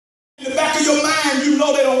In the back of your mind, you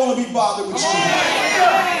know they don't want to be bothered with you.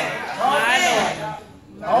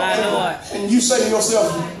 My Lord. And you say to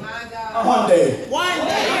yourself, one day you ain't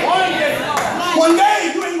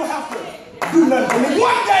going to have to do nothing for me.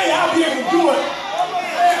 One day I'll be able to do it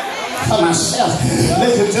for myself.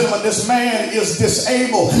 Ladies and gentlemen, this man is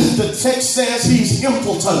disabled. The text says he's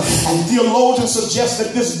impotent, and theologians suggest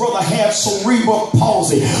that this brother has cerebral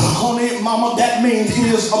palsy. Honey, mama, that means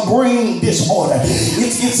it is a brain disorder.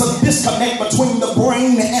 It's a disconnect between the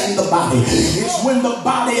brain and the body. It's when the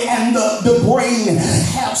body and the brain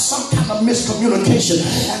have some kind of miscommunication,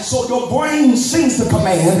 and so your brain sends the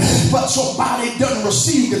command, but your body doesn't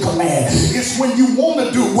receive the command. It's when you want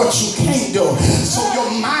to do what you can't do. So your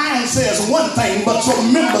mind says one thing, but your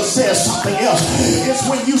member says something else. It's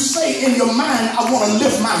when you say in your mind, I want to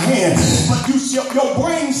lift my hand, but your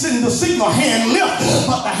brain sends the signal, hand lift,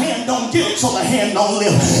 but the hand don't get it, so the hand don't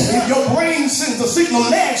lift. If your brain sends the signal,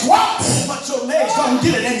 legs walk, but your legs don't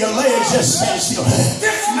get it, and your legs just stand still.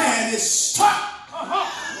 This man is stuck.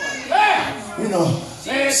 You know,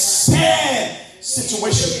 sad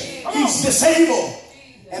situation. He's disabled,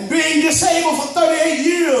 and being disabled for 38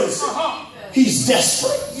 years, he's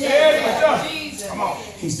desperate.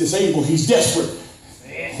 He's disabled. He's desperate.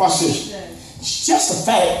 Watch this. It's just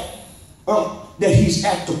the fact that he's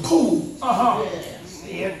at the pool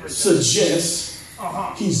suggests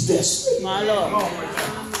he's desperate. My Lord.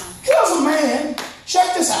 Here's a man,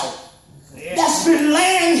 check this out, that's been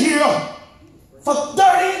laying here for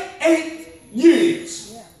 38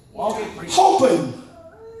 years, hoping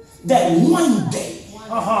that one day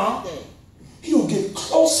he'll get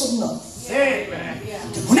close enough.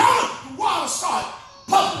 When the water starts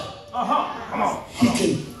pumping, he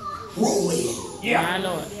can roll in. My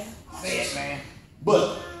Lord.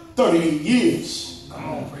 But 38 years,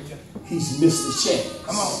 he's missed the chance.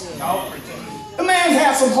 The man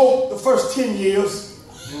had some hope the first 10 years,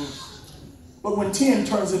 but when 10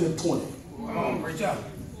 turns into 20,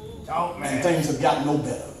 and things have gotten no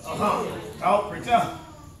better.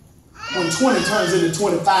 When 20 turns into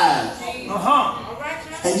 25,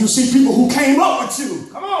 and you see people who came up with you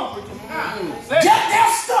get their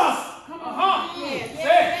stuff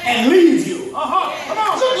and leave you.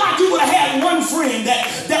 Look like you would have had one friend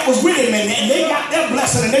that was with him, and they got their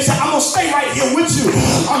blessing, and they said, I'm going to stay right here with you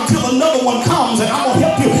until another one comes, and I'm going to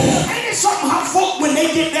help you. Ain't it something how folk, when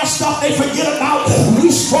they get their stuff, they forget about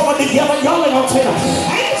we struggle together. Y'all ain't going to tell them.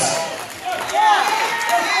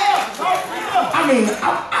 I mean,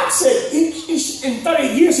 I said in 30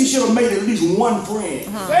 years he should have made at least one friend.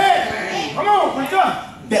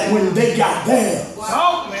 That when they got there,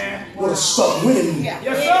 would have stuck with him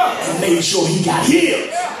and made sure he got healed.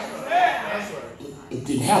 It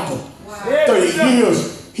didn't happen. 30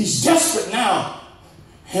 years, he's desperate now.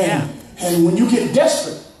 And when you get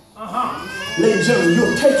desperate, ladies and gentlemen,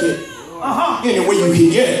 you'll take it any way you can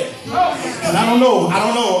get it. And I don't know,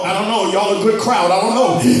 y'all a good crowd. I don't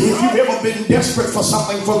know if you've ever been desperate for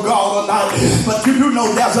something for God or not, but you do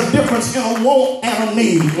know there's a difference in a want and a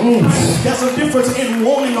need. There's a difference in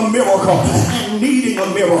wanting a miracle and needing a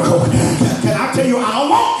miracle. Can I tell you, I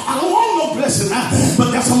don't want no blessing,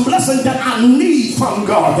 but there's some blessing that I need from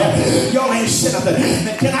God. Y'all ain't shit of it.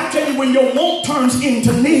 Can I tell you, when your want turns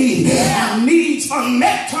into need and needs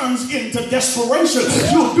unmet turns into desperation,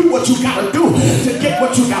 you'll do what you gotta do to get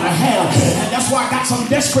what you gotta have. And that's why I got some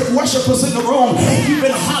desperate worshipers in the room. You've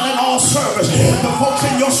been hollering all service. The folks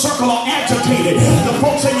in your circle are agitated. The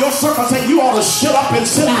folks in your circle say you ought to shut up and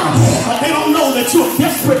sit down, but they don't know that you're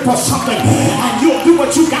desperate for something, and you'll do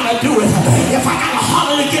what you gotta do. If I gotta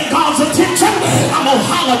holler to get God's attention, I'm gonna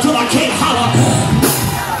holler till I can't holler.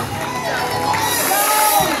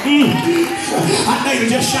 I need to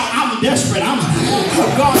just shout, I'm desperate.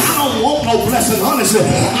 God, I don't want no blessing. Honestly,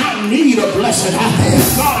 I need a blessing.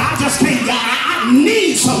 God, I just can't. I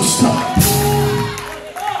need some stuff.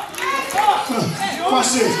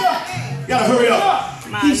 Watch this. Gotta hurry up.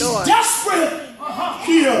 He's desperate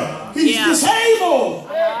here. He's disabled.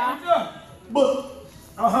 But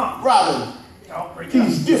Robin,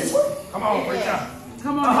 he's different. Come on.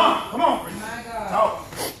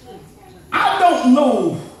 I don't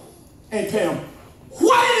know, and Pam,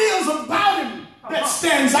 what it is about him that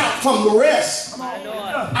stands out from the rest.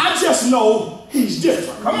 I just know he's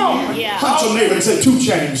different. Come on. Punch your neighbor and say, 2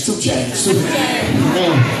 chains.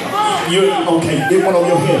 You're okay, get one on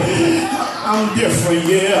your head. I'm different,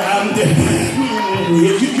 I'm different.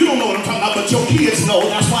 You don't know what I'm talking about, but your kids know.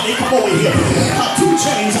 That's why they come over here. 2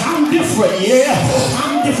 chains, I'm different,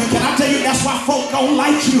 I'm different. Can I tell you, that's why folk go don't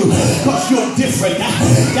like you because you're different.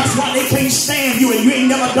 That's why they can't stand you and you ain't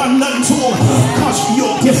never done nothing to them because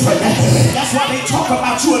you're different. That's why they talk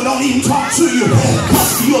about you and don't even talk to you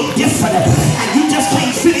because you're different. And you just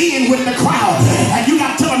can't fit in with the crowd. And you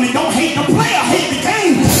got to tell them, don't hate the player, hate the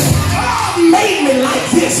game. God made me like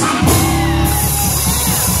this.